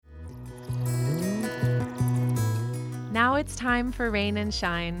it's time for Rain and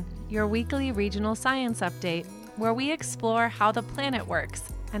Shine, your weekly regional science update, where we explore how the planet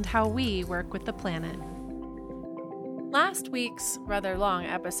works and how we work with the planet. Last week's rather long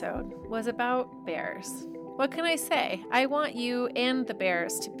episode was about bears. What can I say? I want you and the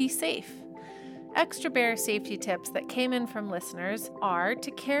bears to be safe. Extra bear safety tips that came in from listeners are to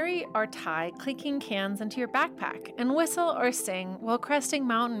carry or tie clinking cans into your backpack and whistle or sing while cresting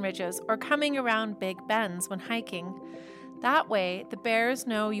mountain ridges or coming around big bends when hiking. That way, the bears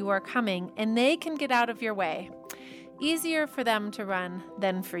know you are coming and they can get out of your way. Easier for them to run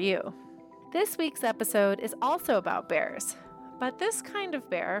than for you. This week's episode is also about bears, but this kind of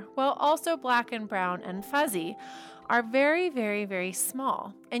bear, while also black and brown and fuzzy, are very, very, very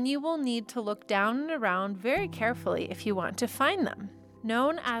small, and you will need to look down and around very carefully if you want to find them.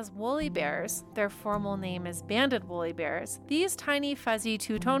 Known as woolly bears, their formal name is banded woolly bears, these tiny fuzzy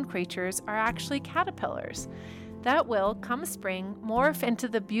two-tone creatures are actually caterpillars that will, come spring, morph into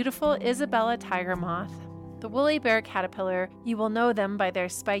the beautiful Isabella tiger moth. The woolly bear caterpillar, you will know them by their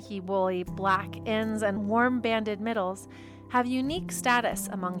spiky woolly black ends and warm banded middles, have unique status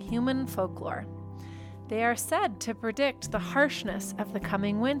among human folklore. They are said to predict the harshness of the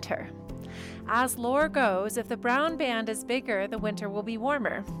coming winter. As lore goes, if the brown band is bigger, the winter will be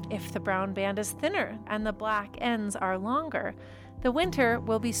warmer. If the brown band is thinner and the black ends are longer, the winter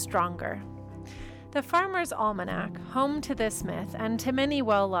will be stronger. The Farmer's Almanac, home to this myth and to many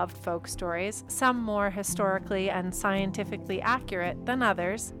well-loved folk stories, some more historically and scientifically accurate than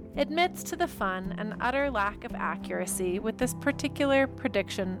others, admits to the fun and utter lack of accuracy with this particular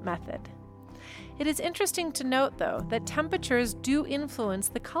prediction method. It is interesting to note, though, that temperatures do influence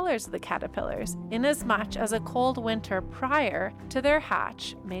the colors of the caterpillars, inasmuch as a cold winter prior to their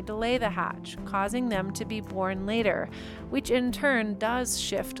hatch may delay the hatch, causing them to be born later, which in turn does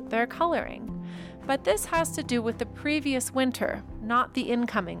shift their coloring. But this has to do with the previous winter, not the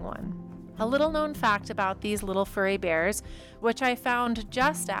incoming one. A little-known fact about these little furry bears, which I found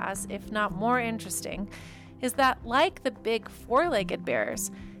just as, if not more interesting, is that like the big four-legged bears,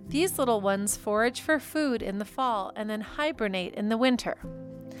 these little ones forage for food in the fall and then hibernate in the winter.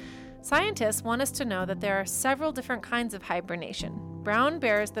 Scientists want us to know that there are several different kinds of hibernation. Brown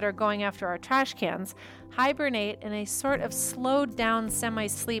bears that are going after our trash cans hibernate in a sort of slowed-down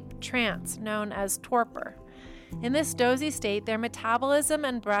semi-sleep trance known as torpor. In this dozy state, their metabolism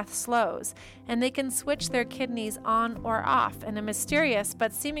and breath slows, and they can switch their kidneys on or off in a mysterious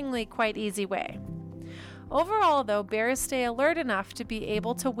but seemingly quite easy way. Overall, though, bears stay alert enough to be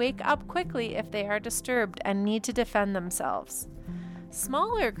able to wake up quickly if they are disturbed and need to defend themselves.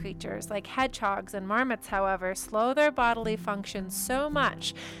 Smaller creatures like hedgehogs and marmots, however, slow their bodily functions so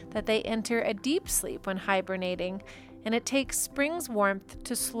much that they enter a deep sleep when hibernating, and it takes spring's warmth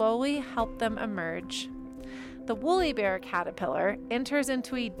to slowly help them emerge. The woolly bear caterpillar enters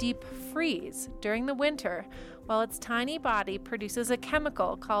into a deep freeze during the winter, while its tiny body produces a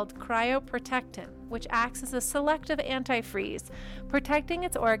chemical called cryoprotectant, which acts as a selective antifreeze, protecting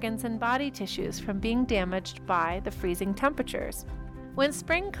its organs and body tissues from being damaged by the freezing temperatures. When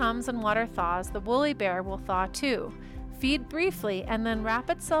spring comes and water thaws, the woolly bear will thaw too, feed briefly, and then wrap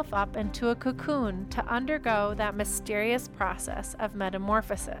itself up into a cocoon to undergo that mysterious process of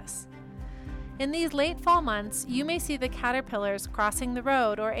metamorphosis. In these late fall months, you may see the caterpillars crossing the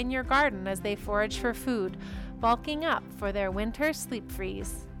road or in your garden as they forage for food, bulking up for their winter sleep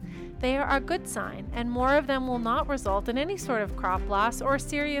freeze. They are a good sign, and more of them will not result in any sort of crop loss or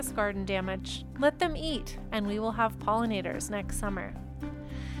serious garden damage. Let them eat, and we will have pollinators next summer.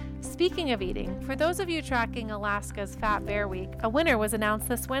 Speaking of eating, for those of you tracking Alaska's Fat Bear Week, a winner was announced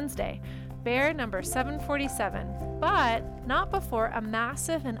this Wednesday, bear number 747, but not before a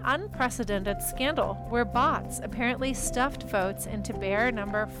massive and unprecedented scandal where bots apparently stuffed votes into bear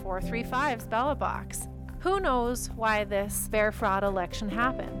number 435's ballot box. Who knows why this bear fraud election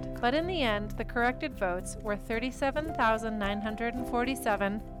happened, but in the end, the corrected votes were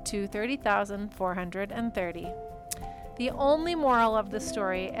 37,947 to 30,430. The only moral of the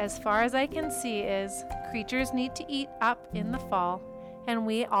story, as far as I can see, is creatures need to eat up in the fall, and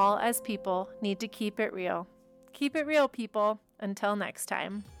we all as people need to keep it real. Keep it real, people. Until next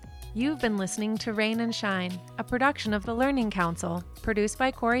time. You've been listening to Rain and Shine, a production of the Learning Council, produced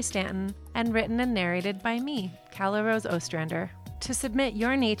by Corey Stanton and written and narrated by me, Calla Rose Ostrander. To submit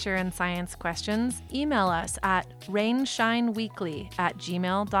your nature and science questions, email us at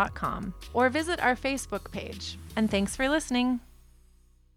rainshineweekly@gmail.com or visit our Facebook page. And thanks for listening.